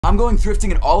I'm going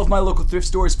thrifting at all of my local thrift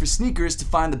stores for sneakers to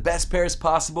find the best pairs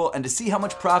possible and to see how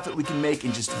much profit we can make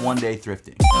in just one day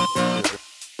thrifting.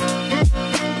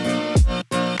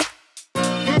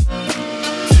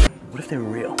 What if they were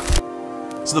real?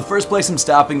 So the first place I'm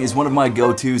stopping is one of my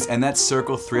go-tos, and that's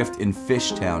Circle Thrift in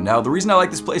Fishtown. Now, the reason I like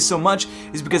this place so much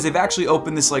is because they've actually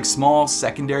opened this like small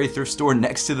secondary thrift store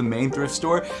next to the main thrift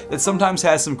store that sometimes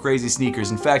has some crazy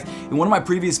sneakers. In fact, in one of my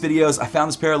previous videos, I found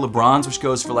this pair of LeBrons, which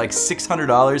goes for like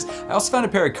 $600. I also found a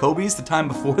pair of Kobe's the time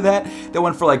before that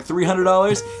went for like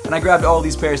 $300, and I grabbed all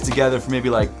these pairs together for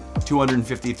maybe like $250,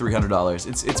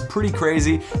 $300. It's pretty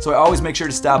crazy, so I always make sure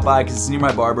to stop by because it's near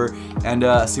my barber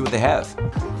and see what they have.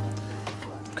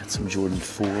 Some Jordan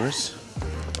 4s.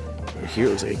 Right here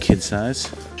it looks like a kid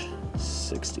size.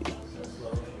 60.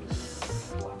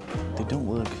 They don't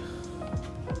look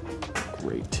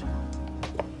great.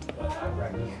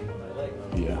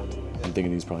 Yeah, I'm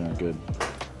thinking these probably aren't good.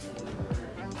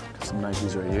 Got some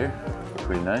Nikes right here.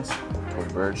 Pretty nice. Tory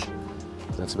Burch.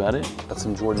 That's about it. Got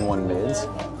some Jordan 1 mids,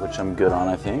 which I'm good on,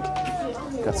 I think.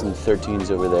 Got some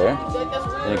 13s over there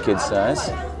in a kid size.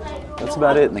 That's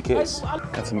about it in the case.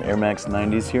 Got some Air Max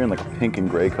 90s here in like a pink and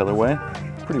gray colorway.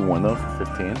 Pretty worn though for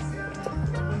 15.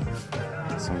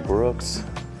 Some Brooks.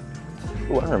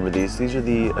 Oh, I remember these. These are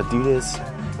the Adidas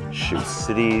Shoe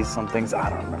City somethings. I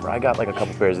don't remember. I got like a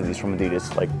couple pairs of these from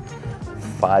Adidas like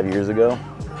 5 years ago.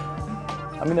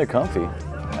 I mean, they're comfy.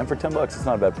 And for 10 bucks, it's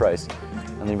not a bad price.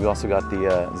 And then we also got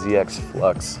the ZX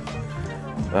Flux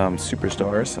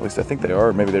Superstars. At least I think they are.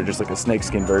 Or maybe they're just like a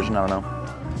snakeskin version. I don't know.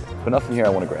 But nothing here I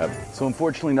want to grab. So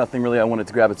unfortunately, nothing really I wanted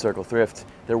to grab at Circle Thrift.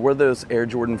 There were those Air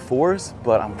Jordan 4s,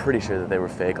 but I'm pretty sure that they were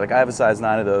fake. Like I have a size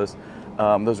 9 of those.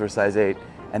 Those were a size 8,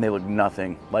 and they look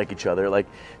nothing like each other. Like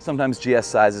sometimes GS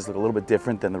sizes look a little bit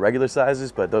different than the regular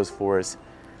sizes, but those 4s,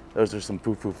 those are some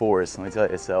foo-foo 4s, let me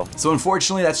tell you. So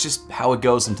unfortunately, that's just how it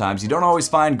goes sometimes. You don't always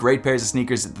find great pairs of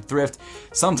sneakers at the thrift.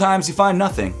 Sometimes you find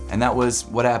nothing, and that was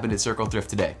what happened at Circle Thrift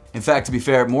today. In fact, to be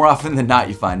fair, more often than not,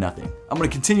 you find nothing. I'm gonna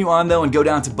continue on though and go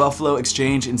down to Buffalo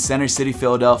Exchange in Center City,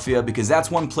 Philadelphia, because that's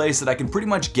one place that I can pretty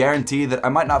much guarantee that I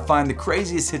might not find the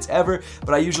craziest hits ever,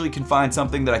 but I usually can find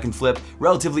something that I can flip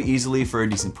relatively easily for a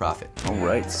decent profit. All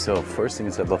right, so first thing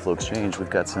is at Buffalo Exchange, we've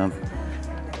got some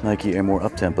Nike Air More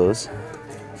Uptempos.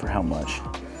 For how much?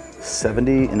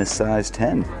 70 in a size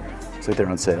 10. Looks like they're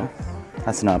on sale.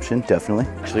 That's an option, definitely.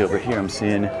 Actually, over here I'm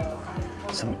seeing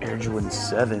some Air Jordan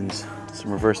 7s,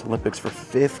 some Reverse Olympics for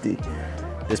 50.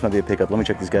 This might be a pickup. Let me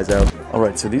check these guys out. All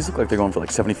right, so these look like they're going for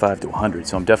like 75 to 100,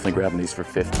 so I'm definitely grabbing these for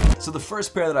 50. So the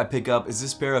first pair that I pick up is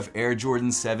this pair of Air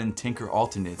Jordan 7 Tinker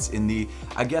Alternates in the,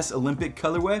 I guess, Olympic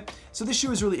colorway. So this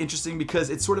shoe is really interesting because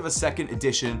it's sort of a second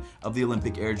edition of the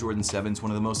Olympic Air Jordan 7s,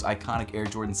 one of the most iconic Air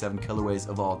Jordan 7 colorways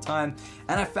of all time.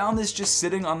 And I found this just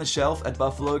sitting on the shelf at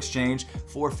Buffalo Exchange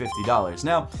for $50.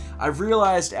 Now, I've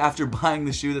realized after buying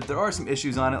the shoe that there are some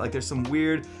issues on it, like there's some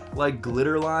weird like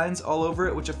glitter lines all over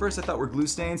it, which at first I thought were glue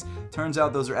stains. Turns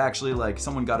out those are actually like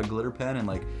someone got a glitter pen and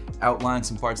like outlined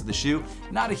some parts of the shoe.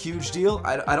 Not a huge deal.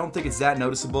 I don't think it's that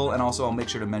noticeable, and also I'll make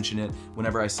sure to mention it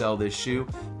whenever I sell this shoe.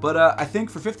 But I think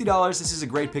for $50, this is a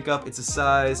great pickup. It's a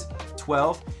size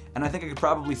 12, and I think I could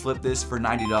probably flip this for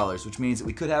 $90, which means that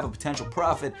we could have a potential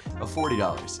profit of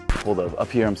 $40. Hold up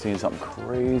here I'm seeing something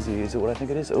crazy. Is it what I think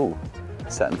it is? Oh,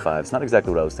 satin 5s. Not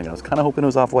exactly what I was thinking. I was kind of hoping it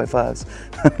was off-white 5s.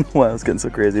 I don't know why I was getting so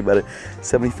crazy about it.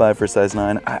 75 for size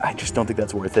 9. I just don't think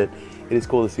that's worth it. It is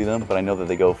cool to see them, but I know that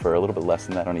they go for a little bit less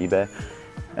than that on eBay.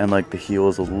 And like the heel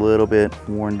is a little bit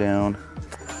worn down,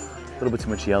 a little bit too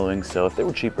much yellowing. So if they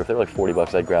were cheaper, if they were like 40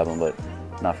 bucks, I'd grab them, but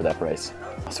not for that price.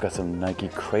 Also got some Nike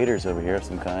Craters over here of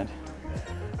some kind.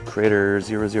 Crater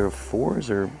 004s,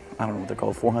 or I don't know what they're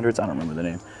called, 400s, I don't remember the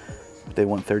name. They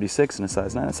want 36 in a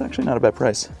size 9. It's actually not a bad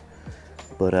price.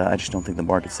 But I just don't think the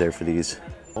market's there for these.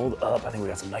 Hold up, I think we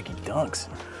got some Nike Dunks.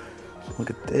 Look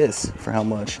at this, for how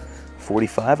much?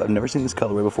 45? I've never seen this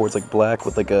colorway before. It's like black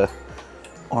with like a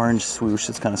orange swoosh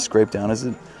that's kind of scraped down. Is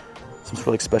it some sort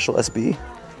of like special SB?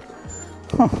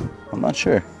 Huh, I'm not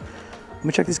sure. Let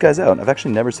me check these guys out. I've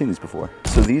actually never seen these before.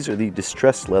 So these are the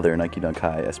distressed leather Nike Dunk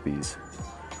High SBs.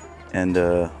 And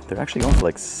they're actually going for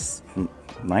like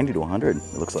 90 to 100,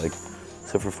 it looks like.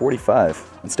 So for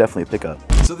 45, it's definitely a pickup.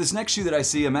 So this next shoe that I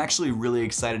see, I'm actually really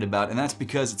excited about, and that's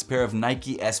because it's a pair of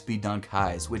Nike SB Dunk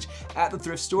Highs, which at the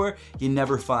thrift store, you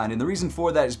never find. And the reason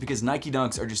for that is because Nike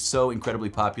Dunks are just so incredibly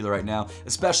popular right now,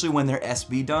 especially when they're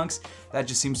SB Dunks. That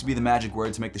just seems to be the magic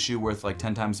word to make the shoe worth like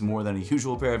 10 times more than a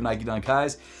usual pair of Nike Dunk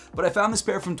Highs. But I found this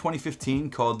pair from 2015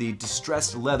 called the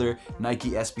Distressed Leather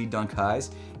Nike SB Dunk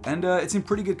Highs, and it's in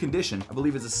pretty good condition. I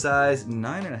believe it's a size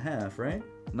 9.5, right?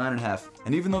 9.5.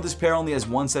 And even though this pair only has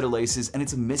one set of laces and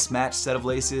it's a mismatched set of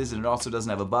laces and it also doesn't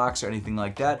have a box or anything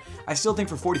like that, I still think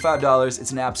for $45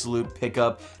 it's an absolute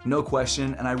pickup, no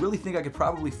question, and I really think I could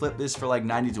probably flip this for like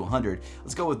 90 to 100.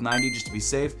 Let's go with 90 just to be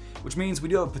safe, which means we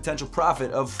do have a potential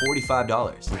profit of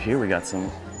 $45. Over here we got some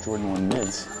Jordan 1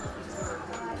 mids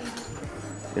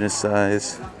in a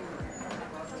size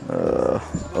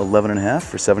 11.5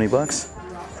 for 70 bucks.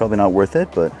 Probably not worth it,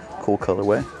 but cool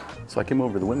colorway. So I came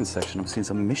over to the women's section. I'm seeing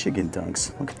some Michigan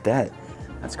dunks. Look at that.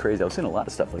 That's crazy. I was seeing a lot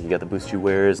of stuff. Like you got the Boost You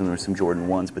Wears and there were some Jordan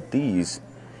 1s, but these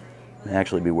may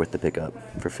actually be worth the pickup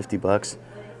for 50 bucks.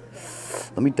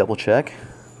 Let me double check,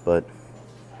 but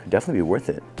could definitely be worth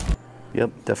it.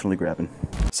 Yep, definitely grabbing.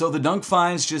 So the dunk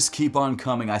finds just keep on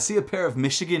coming. I see a pair of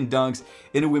Michigan dunks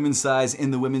in a women's size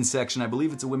in the women's section. I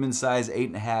believe it's a women's size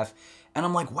 8.5. And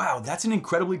I'm like, wow, that's an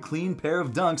incredibly clean pair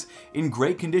of dunks in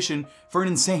great condition for an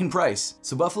insane price.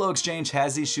 So Buffalo Exchange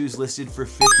has these shoes listed for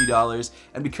 $50,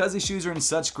 and because these shoes are in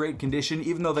such great condition,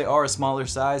 even though they are a smaller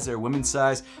size, they're a women's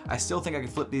size, I still think I could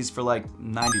flip these for like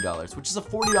 $90, which is a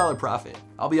 $40 profit.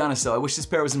 I'll be honest though, I wish this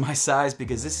pair was in my size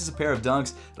because this is a pair of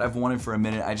dunks that I've wanted for a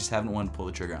minute. I just haven't wanted to pull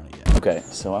the trigger on it yet. Okay,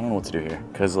 so I don't know what to do here,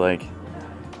 because like,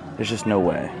 there's just no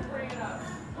way.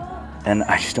 And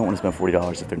I just don't want to spend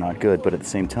 $40 if they're not good, but at the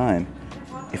same time,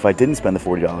 if I didn't spend the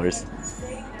 $40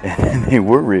 and they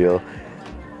were real,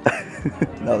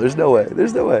 no, there's no way,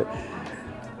 there's no way.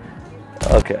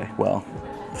 Okay, well,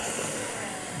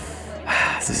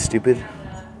 is this stupid?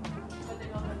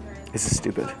 Is this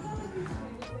stupid?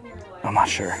 I'm not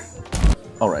sure.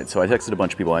 All right, so I texted a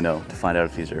bunch of people I know to find out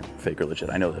if these are fake or legit.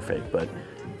 I know they're fake, but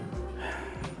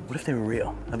what if they were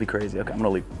real? That'd be crazy. Okay, I'm gonna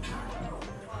leave.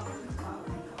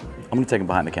 I'm gonna take them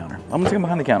behind the counter. I'm gonna take them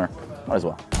behind the counter. Might as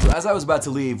well. So as I was about to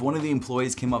leave, one of the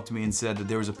employees came up to me and said that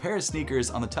there was a pair of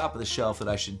sneakers on the top of the shelf that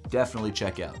I should definitely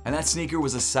check out. And that sneaker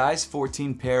was a size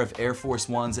 14 pair of Air Force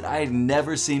Ones that I had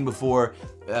never seen before,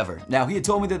 ever. Now, he had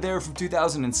told me that they were from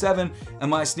 2007,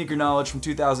 and my sneaker knowledge from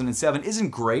 2007 isn't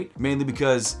great, mainly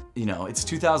because, you know, it's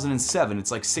 2007,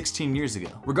 it's like 16 years ago.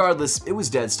 Regardless, it was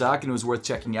dead stock and it was worth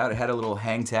checking out. It had a little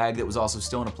hang tag that was also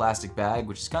still in a plastic bag,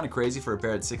 which is kind of crazy for a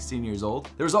pair that's 16 years old.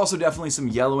 There was also definitely some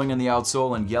yellowing on the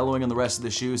outsole and yellowing on the rest of the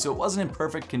shoe, so it wasn't in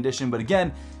perfect condition, but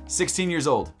again, 16 years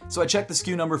old. So I checked the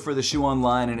SKU number for the shoe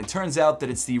online, and it turns out that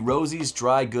it's the Rosie's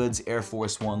Dry Goods Air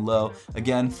Force One Low,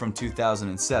 again from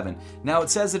 2007. Now it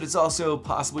says that it's also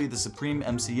possibly the Supreme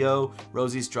MCO,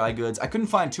 Rosie's Dry Goods. I couldn't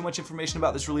find too much information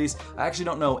about this release. I actually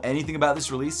don't know anything about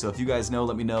this release, so if you guys know,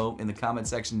 let me know in the comment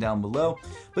section down below.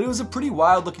 But it was a pretty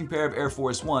wild looking pair of Air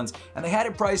Force Ones, and they had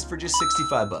it priced for just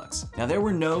 65 bucks. Now there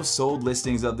were no sold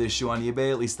listings of this shoe on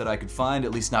eBay, at least that I could find,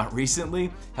 at least not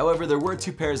recently. However, there were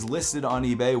two pairs listed on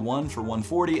eBay, one for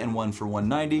 $140 and one for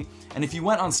 $190. And if you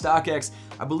went on StockX,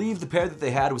 I believe the pair that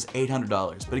they had was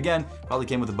 $800. But again, probably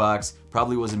came with a box,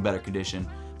 probably was in better condition.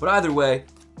 But either way,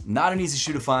 not an easy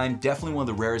shoe to find, definitely one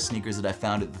of the rarest sneakers that I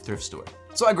found at the thrift store.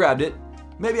 So I grabbed it.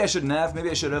 Maybe I shouldn't have, maybe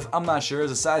I should have, I'm not sure.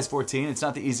 It's a size 14, it's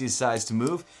not the easiest size to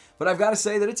move, but I've got to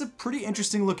say that it's a pretty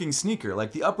interesting looking sneaker.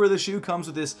 Like the upper of the shoe comes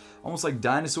with this almost like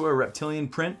dinosaur reptilian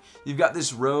print. You've got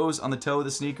this rose on the toe of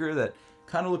the sneaker that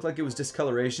kind of looked like it was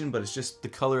discoloration, but it's just the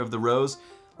color of the rose.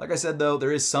 Like I said though,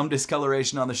 there is some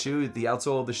discoloration on the shoe. The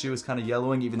outsole of the shoe is kind of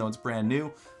yellowing even though it's brand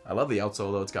new. I love the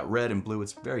outsole though, it's got red and blue,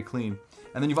 it's very clean.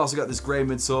 And then you've also got this gray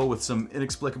midsole with some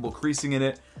inexplicable creasing in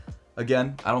it.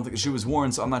 Again, I don't think the shoe was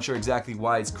worn, so I'm not sure exactly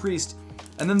why it's creased.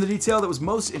 And then the detail that was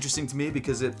most interesting to me,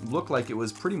 because it looked like it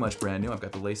was pretty much brand new, I've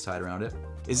got the lace tied around it,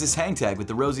 is this hang tag with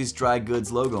the Rosie's Dry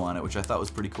Goods logo on it, which I thought was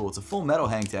pretty cool. It's a full metal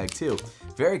hang tag too.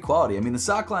 Very quality. I mean, the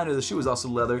sock liner of the shoe is also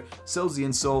leather, so's the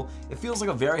insole. It feels like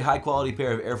a very high quality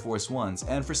pair of Air Force Ones,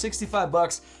 and for 65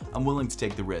 bucks, I'm willing to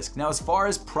take the risk. Now, as far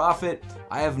as profit,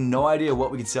 I have no idea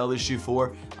what we could sell this shoe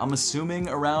for. I'm assuming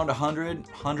around 100,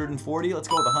 140. Let's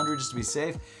go with 100 just to be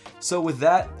safe. So with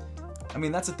that, I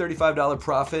mean, that's a $35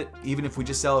 profit. Even if we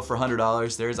just sell it for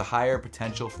 $100, there is a higher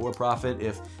potential for profit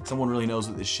if someone really knows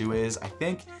what this shoe is, I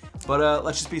think. But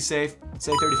let's just be safe.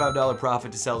 Say $35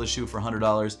 profit to sell this shoe for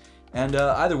 $100. And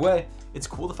either way, it's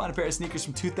cool to find a pair of sneakers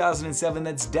from 2007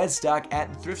 that's dead stock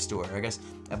at the thrift store, or I guess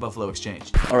at Buffalo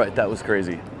Exchange. All right, that was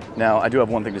crazy. Now, I do have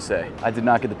one thing to say. I did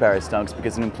not get the Paris Dunks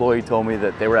because an employee told me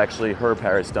that they were actually her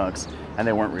Paris Dunks and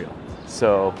they weren't real.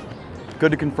 So, good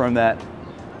to confirm that.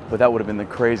 But that would have been the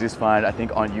craziest find, I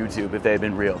think, on YouTube if they had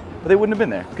been real. But they wouldn't have been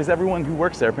there, because everyone who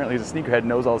works there apparently is a sneakerhead,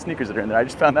 knows all the sneakers that are in there. I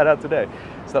just found that out today,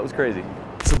 so that was crazy.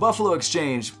 So Buffalo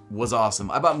Exchange was awesome.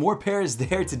 I bought more pairs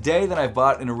there today than I've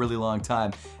bought in a really long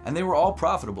time, and they were all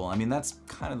profitable. I mean, that's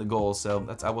kind of the goal, so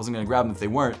I wasn't gonna grab them if they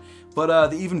weren't. But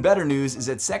the even better news is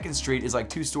that 2nd Street is like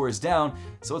 2 stores down,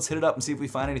 so let's hit it up and see if we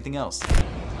find anything else.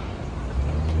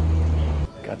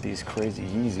 Got these crazy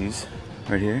Yeezys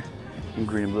right here in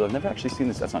green and blue. I've never actually seen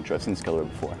this. That's not true. I've seen this color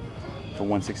before. For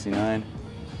 $169.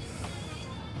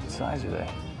 What size are they?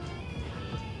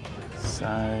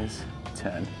 Size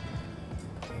 10.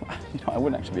 You know, I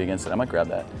wouldn't actually be against it. I might grab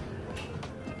that.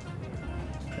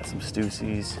 Got some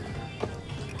Stussies,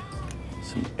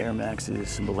 some Air Maxes,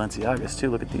 some Balenciagas too.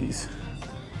 Look at these.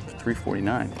 For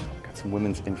 $349. Got some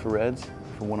women's infrareds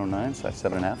for $109, size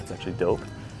 7.5. It's actually dope.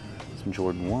 Some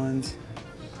Jordan 1s,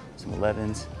 some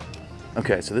 11s.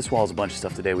 Okay, so this wall is a bunch of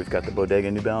stuff today. We've got the Bodega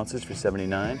New Balances for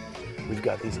 $79. We've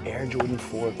got these Air Jordan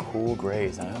 4 cool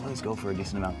grays. I know these go for a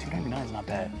decent amount. $299 is not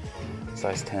bad.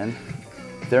 Size 10.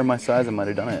 If they're my size, I might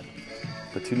have done it.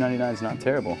 But $299 is not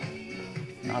terrible.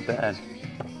 Not bad.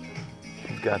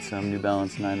 We've got some New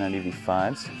Balance 990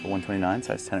 V5s for $129,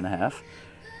 size 10.5.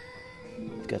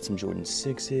 We've got some Jordan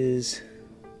 6s.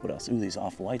 What else? Ooh, these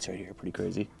off-whites right here, pretty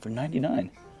crazy. For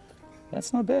 $99.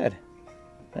 That's not bad.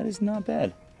 That is not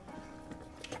bad.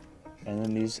 And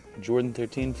then these Jordan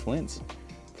 13 Flints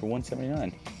for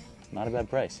 $179. Not a bad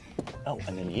price. Oh,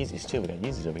 and then Yeezys too. We got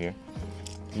Yeezys over here.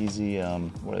 Yeezy,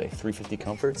 what are they? 350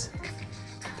 Comforts.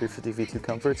 350 V2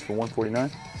 Comforts for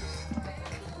 $149.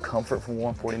 Comfort for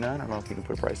 $149. I don't know if you can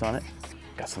put a price on it.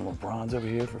 Got some LeBrons over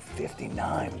here for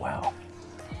 $59. Wow.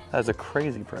 That is a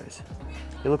crazy price.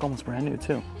 They look almost brand new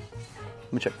too.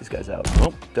 Let me check these guys out.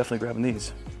 Well, definitely grabbing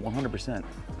these. 100%.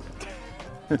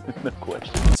 No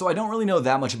question. So I don't really know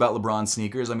that much about LeBron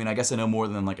sneakers. I mean, I guess I know more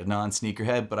than like a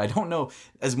non-sneakerhead, but I don't know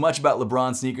as much about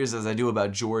LeBron sneakers as I do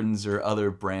about Jordans or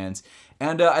other brands.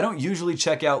 And I don't usually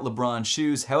check out LeBron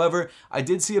shoes. However, I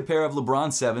did see a pair of LeBron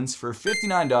 7s for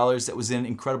 $59 that was in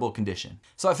incredible condition.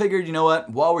 So I figured, you know what,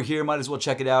 while we're here, might as well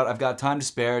check it out. I've got time to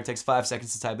spare. It takes 5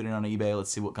 seconds to type it in on eBay.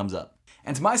 Let's see what comes up.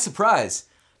 And to my surprise,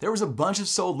 there was a bunch of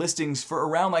sold listings for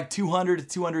around like $200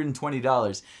 to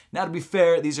 $220. Now, to be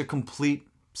fair, these are complete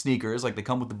sneakers. Like, they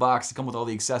come with the box, they come with all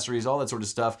the accessories, all that sort of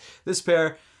stuff. This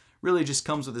pair really just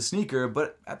comes with a sneaker,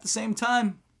 but at the same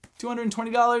time,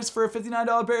 $220 for a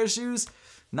 $59 pair of shoes,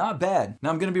 not bad. Now,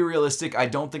 I'm gonna be realistic. I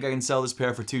don't think I can sell this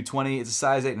pair for $220. It's a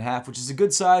size 8.5, which is a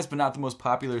good size, but not the most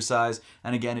popular size.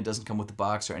 And again, it doesn't come with the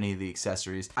box or any of the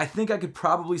accessories. I think I could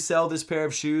probably sell this pair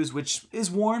of shoes, which is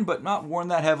worn, but not worn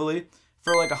that heavily,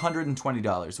 for like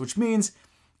 $120, which means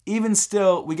even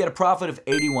still, we get a profit of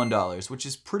 $81, which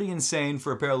is pretty insane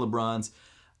for a pair of LeBrons.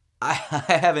 I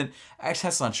haven't, actually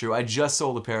that's not true. I just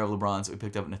sold a pair of LeBrons that we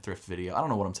picked up in a thrift video. I don't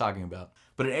know what I'm talking about.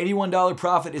 But an $81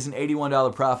 profit is an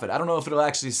 $81 profit. I don't know if it'll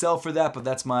actually sell for that, but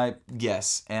that's my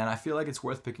guess. And I feel like it's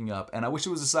worth picking up. And I wish it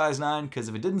was a size 9, because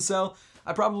if it didn't sell,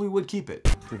 I probably would keep it.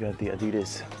 We got the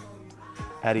Adidas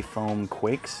Adi Foam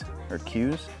Quakes, or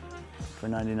Qs, for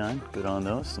 $99. Good on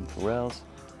those. Some Pharrells.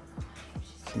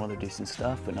 Some other decent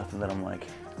stuff, but nothing that I'm like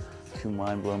too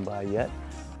mind blown by yet.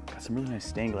 Got some really nice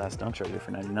stained glass dunks right here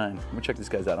for $99. I'm gonna check these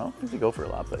guys out. I don't think they go for a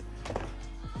lot, but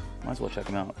might as well check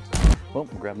them out. Well,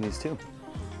 we're grabbing these too,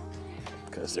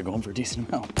 because they're going for a decent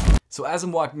amount. So as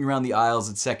I'm walking around the aisles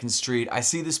at 2nd Street, I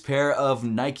see this pair of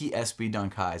Nike SB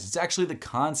Dunk Highs. It's actually the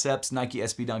Concepts Nike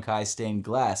SB Dunk High stained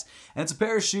glass. And it's a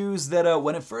pair of shoes that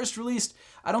when it first released,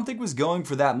 I don't think was going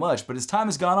for that much. But as time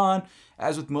has gone on,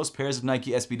 as with most pairs of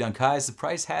Nike SB Dunk Highs, the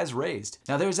price has raised.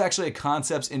 Now, there's actually a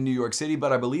Concepts in New York City,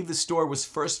 but I believe the store was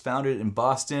first founded in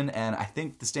Boston, and I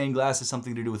think the stained glass has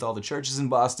something to do with all the churches in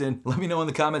Boston. Let me know in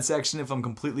the comment section if I'm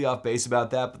completely off base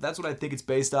about that, but that's what I think it's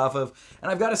based off of.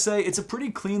 And I've got to say, it's a pretty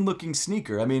clean looking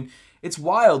sneaker. I mean, it's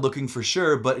wild looking for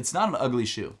sure, but it's not an ugly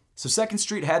shoe. So 2nd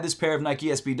Street had this pair of Nike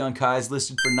SB Dunk Highs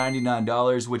listed for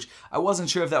 $99, which I wasn't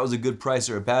sure if that was a good price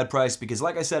or a bad price, because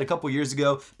like I said, a couple years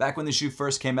ago, back when the shoe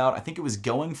first came out, I think it was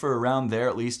going for around there,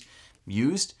 at least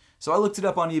used. So I looked it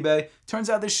up on eBay. Turns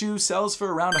out this shoe sells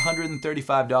for around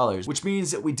 $135, which means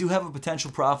that we do have a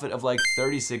potential profit of like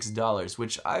 $36,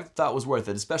 which I thought was worth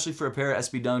it, especially for a pair of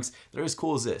SB Dunks that are as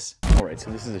cool as this. All right,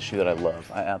 so this is a shoe that I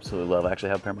love. I absolutely love. I actually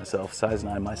have a pair myself, size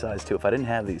 9, my size too. If I didn't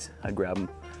have these, I'd grab them.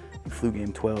 Flu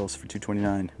Game 12s for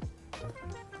 $229.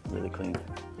 Really clean.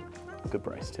 Good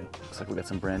price too. Looks like we got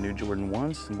some brand new Jordan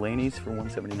 1s, some Laney's for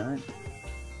 $179.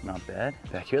 Not bad.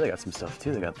 Back here they got some stuff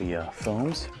too. They got the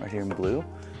foams right here in blue.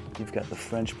 You've got the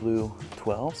French blue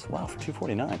 12s. Wow, for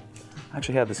 $249. I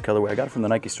actually have this colorway. I got it from the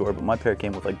Nike store, but my pair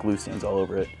came with like glue stains all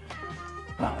over it.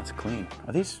 Wow, that's clean.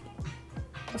 Are these?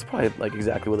 That's probably like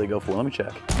exactly what they go for. Let me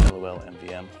check. LOL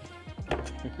MVM.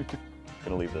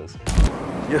 Gonna leave those.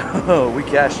 Yo, we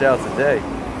cashed out today.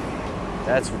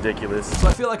 That's ridiculous. So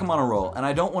I feel like I'm on a roll, and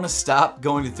I don't want to stop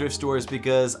going to thrift stores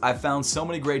because I've found so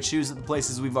many great shoes at the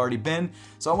places we've already been.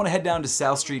 So I want to head down to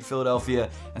South Street, Philadelphia,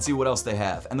 and see what else they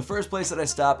have. And the first place that I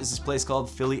stop is this place called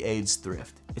Philly AIDS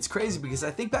Thrift. It's crazy because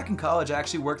I think back in college I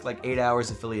actually worked like 8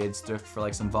 hours at Philly AIDS Thrift for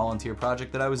like some volunteer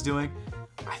project that I was doing.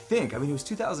 I mean it was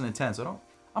 2010, so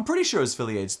I'm pretty sure it was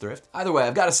Philly AIDS Thrift. Either way,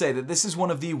 I've got to say that this is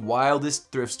one of the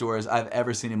wildest thrift stores I've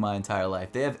ever seen in my entire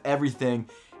life. They have everything.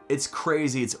 It's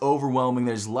crazy, it's overwhelming.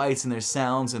 There's lights and there's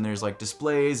sounds and there's like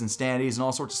displays and standees and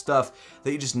all sorts of stuff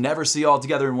that you just never see all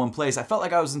together in one place. I felt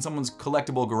like I was in someone's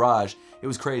collectible garage. It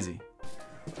was crazy.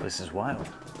 This is wild.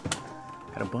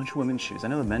 Got a bunch of women's shoes. I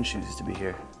know the men's shoes used to be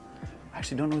here. I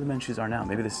actually don't know where the men's shoes are now.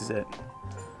 Maybe this is it.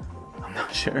 I'm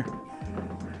not sure.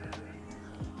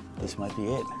 This might be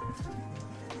it.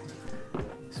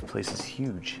 This place is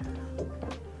huge.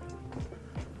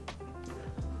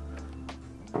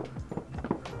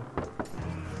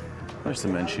 There's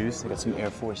some men's shoes. They got some Air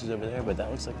Forces over there, but that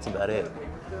looks like it's about it.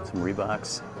 Some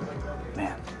Reeboks.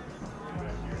 Man.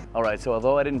 All right, so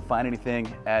although I didn't find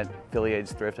anything at Philly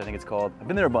AIDS Thrift, I think it's called, I've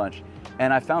been there a bunch,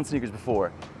 and I found sneakers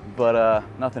before, but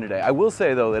nothing today. I will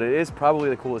say though that it is probably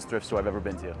the coolest thrift store I've ever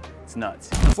been to. It's nuts.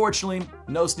 Unfortunately,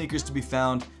 no sneakers to be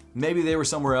found. Maybe they were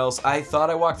somewhere else. I thought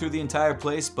I walked through the entire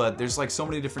place, but there's like so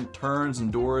many different turns and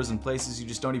doors and places you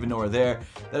just don't even know are there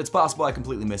that it's possible I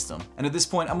completely missed them. And at this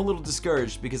point, I'm a little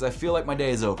discouraged because I feel like my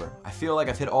day is over. I feel like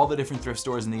I've hit all the different thrift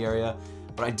stores in the area,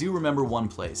 but I do remember one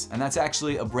place, and that's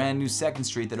actually a brand new 2nd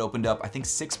Street that opened up, I think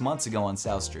 6 months ago on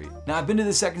South Street. Now, I've been to the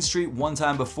 2nd Street one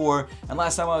time before, and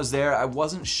last time I was there, I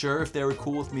wasn't sure if they were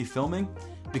cool with me filming,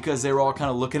 because they were all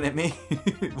kind of looking at me,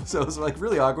 so it was like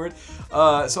really awkward.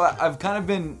 So I've kind of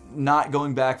been not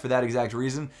going back for that exact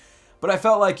reason, but I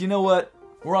felt like, you know what,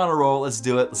 we're on a roll, let's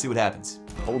do it, let's see what happens.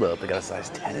 Hold up, they got a size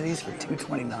 10 of these for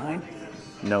 $229?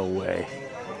 No way.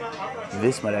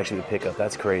 This might actually be a pickup,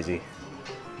 that's crazy.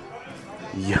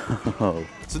 Yo.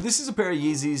 So this is a pair of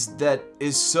Yeezys that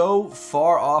is so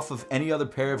far off of any other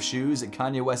pair of shoes that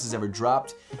Kanye West has ever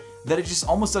dropped that it just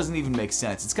almost doesn't even make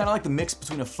sense. It's kind of like the mix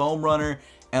between a foam runner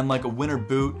and like a winter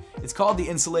boot. It's called the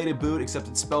insulated boot, except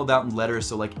it's spelled out in letters,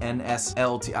 so like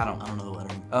NSLT. I don't know the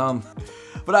lettering.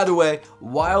 But either way,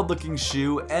 wild looking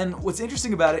shoe, and what's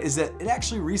interesting about it is that it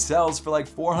actually resells for like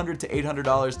 $400 to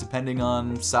 $800 depending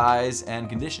on size and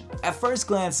condition. At first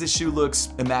glance, this shoe looks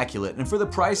immaculate, and for the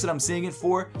price that I'm seeing it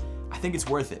for, I think it's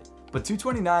worth it. But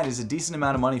 $229 is a decent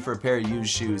amount of money for a pair of used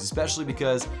shoes, especially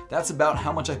because that's about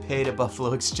how much I paid at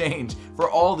Buffalo Exchange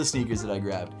for all the sneakers that I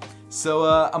grabbed. So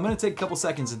I'm gonna take a couple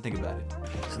seconds and think about it.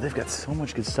 So they've got so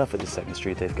much good stuff at the 2nd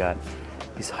Street. They've got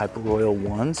these Hyper Royal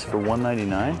 1s for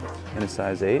 $199 in a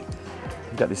size 8.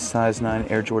 They've got these size 9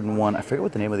 Air Jordan 1. I forget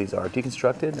what the name of these are,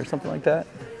 Deconstructed or something like that.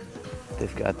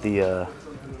 They've got the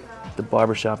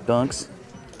barbershop dunks.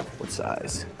 What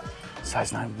size?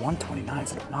 Size 9, $129.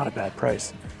 It's not a bad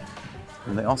price.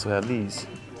 And they also have these.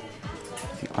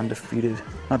 The undefeated,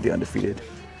 not the undefeated.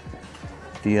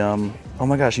 The, oh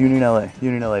my gosh, Union LA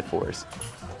 4s.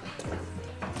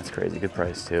 That's crazy, good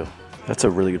price too. That's a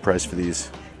really good price for these.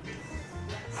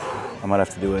 I might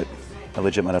have to do it. I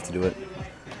legit might have to do it.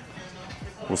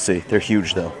 We'll see, they're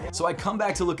huge though. So I come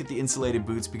back to look at the insulated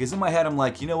boots because in my head I'm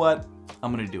like, you know what? I'm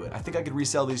gonna do it. I think I could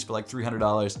resell these for like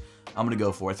 $300. I'm gonna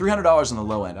go for it. $300 on the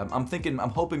low end. I'm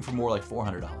hoping for more like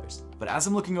 $400. But as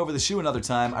I'm looking over the shoe another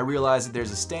time, I realize that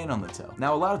there's a stain on the toe.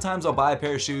 Now, a lot of times I'll buy a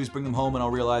pair of shoes, bring them home, and I'll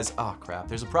realize, oh crap,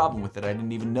 there's a problem with it I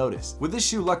didn't even notice. With this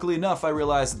shoe, luckily enough, I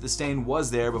realized that the stain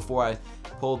was there before I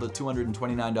pulled the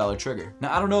 $229 trigger.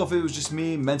 Now, I don't know if it was just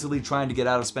me mentally trying to get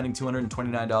out of spending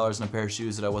 $229 on a pair of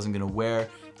shoes that I wasn't gonna wear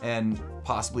and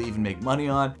possibly even make money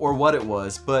on, or what it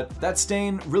was, but that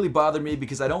stain really bothered me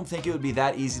because I don't think it would be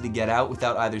that easy to get out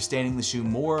without either staining the shoe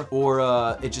more or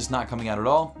it just not coming out at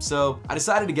all. So I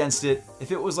decided against it.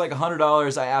 If it was like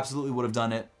 $100, I absolutely would have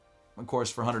done it. Of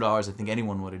course, for $100, I think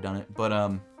anyone would have done it,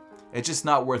 but it's just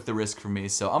not worth the risk for me,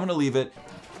 so I'm gonna leave it.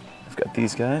 I've got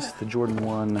these guys, the Jordan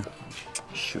 1,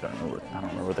 shoot, I don't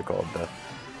remember what they're called, the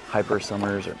Hyper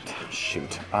Summers, or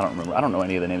shoot, I don't remember. I don't know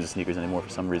any of the names of sneakers anymore for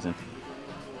some reason.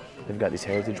 They've got these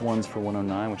Heritage ones for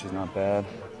 $109, which is not bad.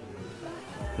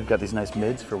 They've got these nice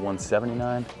mids for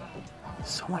 $179.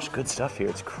 So much good stuff here,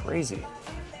 it's crazy.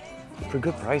 For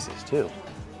good prices too.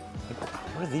 Like,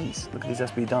 what are these? Look at these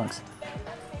SB Dunks.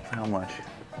 For how much?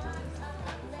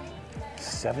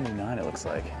 $79 it looks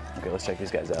like. Okay, let's check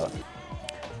these guys out.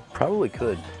 Probably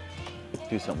could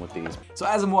do something with these. So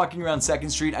as I'm walking around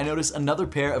 2nd Street, I notice another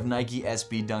pair of Nike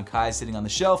SB Dunk Highs sitting on the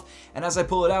shelf, and as I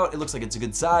pull it out, it looks like it's a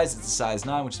good size. It's a size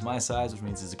 9, which is my size, which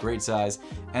means it's a great size,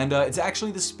 and it's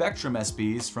actually the Spectrum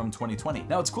SBs from 2020.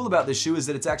 Now what's cool about this shoe is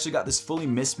that it's actually got this fully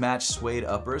mismatched suede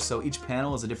upper, so each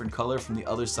panel is a different color from the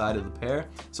other side of the pair.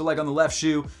 So like on the left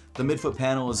shoe, the midfoot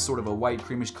panel is sort of a white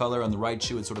creamish color, on the right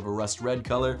shoe it's sort of a rust red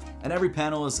color, and every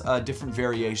panel is a different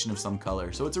variation of some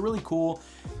color. So it's a really cool,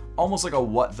 almost like a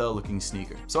what the looking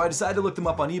sneaker. So I decided to look them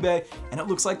up on eBay, and it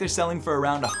looks like they're selling for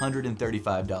around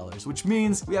 $135, which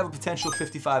means we have a potential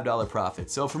 $55 profit.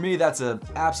 So for me, that's an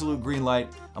absolute green light.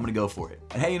 I'm gonna go for it.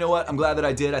 And hey, you know what? I'm glad that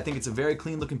I did. I think it's a very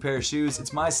clean looking pair of shoes.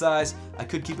 It's my size. I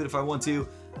could keep it if I want to.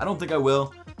 I don't think I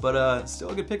will, but still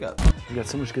a good pickup. We got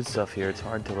so much good stuff here. It's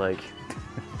hard to like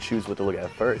choose what to look at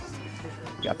first.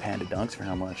 You got Panda Dunks for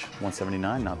how much?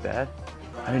 $179, not bad.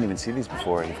 I didn't even see these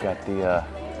before. You've got the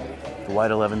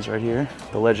white 11s right here.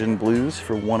 The Legend Blues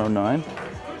for $109,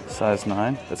 size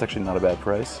 9. That's actually not a bad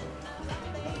price.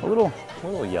 A little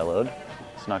yellowed.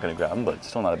 It's not gonna grab them, but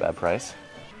still not a bad price.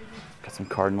 Got some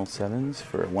Cardinal 7s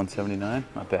for $179,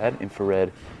 not bad.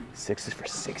 Infrared 6s for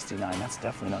 $69, that's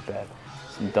definitely not bad.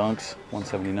 Some Dunks,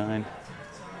 $179.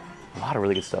 A lot of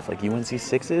really good stuff, like UNC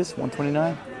 6s,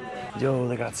 $129. Yo,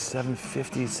 they got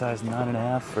 750 size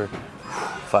 9.5 for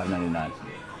 $599.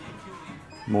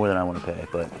 More than I want to pay,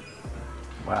 but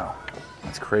wow,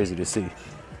 that's crazy to see.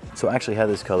 So I actually had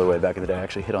this colorway back in the day. I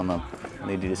actually hit on them and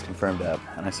the Adidas Confirmed app,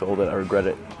 and I sold it. I regret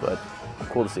it, but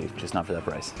cool to see, just not for that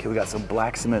price. Okay, we got some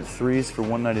black cement 3s for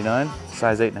 $199,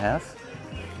 size 8.5.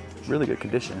 Really good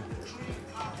condition.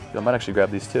 Yo, I might actually grab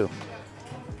these too.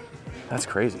 That's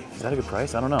crazy. Is that a good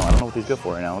price? I don't know. I don't know what these go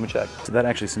for right now. Let me check. So that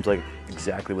actually seems like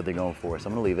exactly what they're going for. So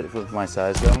I'm gonna leave it. If it was my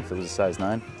size though, if it was a size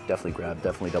 9, definitely grab,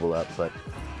 definitely double up. But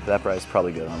for that price,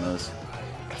 probably good on those.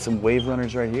 Got some Wave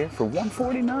Runners right here for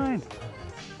 $149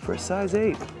 for a size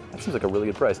 8. That seems like a really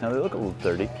good price. Now they look a little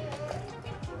dirty.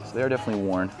 So they are definitely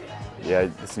worn. Yeah,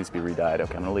 this needs to be re-dyed.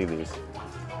 Okay, I'm gonna leave these.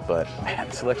 But man,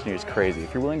 the selection here is crazy.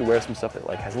 If you're willing to wear some stuff that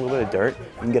like has a little bit of dirt,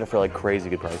 you can get it for like crazy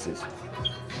good prices.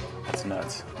 That's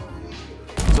nuts.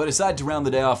 So I decided to round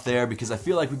the day off there because I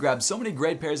feel like we grabbed so many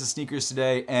great pairs of sneakers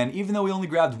today, and even though we only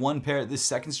grabbed one pair at this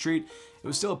 2nd Street, it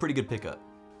was still a pretty good pickup.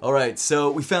 Alright,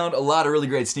 so we found a lot of really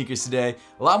great sneakers today.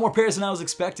 A lot more pairs than I was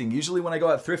expecting. Usually when I go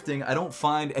out thrifting, I don't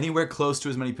find anywhere close to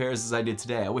as many pairs as I did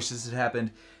today. I wish this had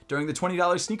happened during the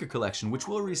 $20 sneaker collection, which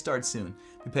will restart soon.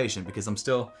 Be patient because I'm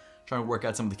still trying to work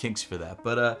out some of the kinks for that.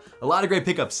 But a lot of great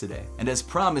pickups today. And as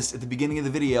promised at the beginning of the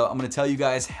video, I'm gonna tell you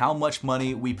guys how much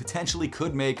money we potentially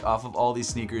could make off of all these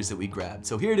sneakers that we grabbed.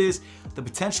 So here it is. The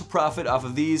potential profit off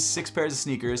of these 6 pairs of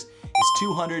sneakers is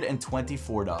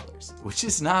 $224, which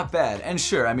is not bad. And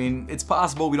sure, I mean, it's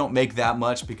possible we don't make that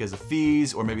much because of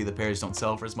fees, or maybe the pairs don't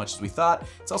sell for as much as we thought.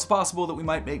 It's also possible that we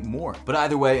might make more. But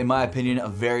either way, in my opinion, a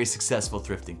very successful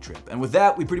thrifting trip. And with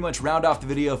that, we pretty much round off the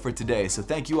video for today. So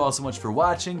thank you all so much for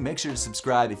watching. Make sure to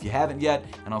subscribe if you haven't yet,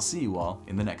 and I'll see you all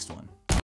in the next one.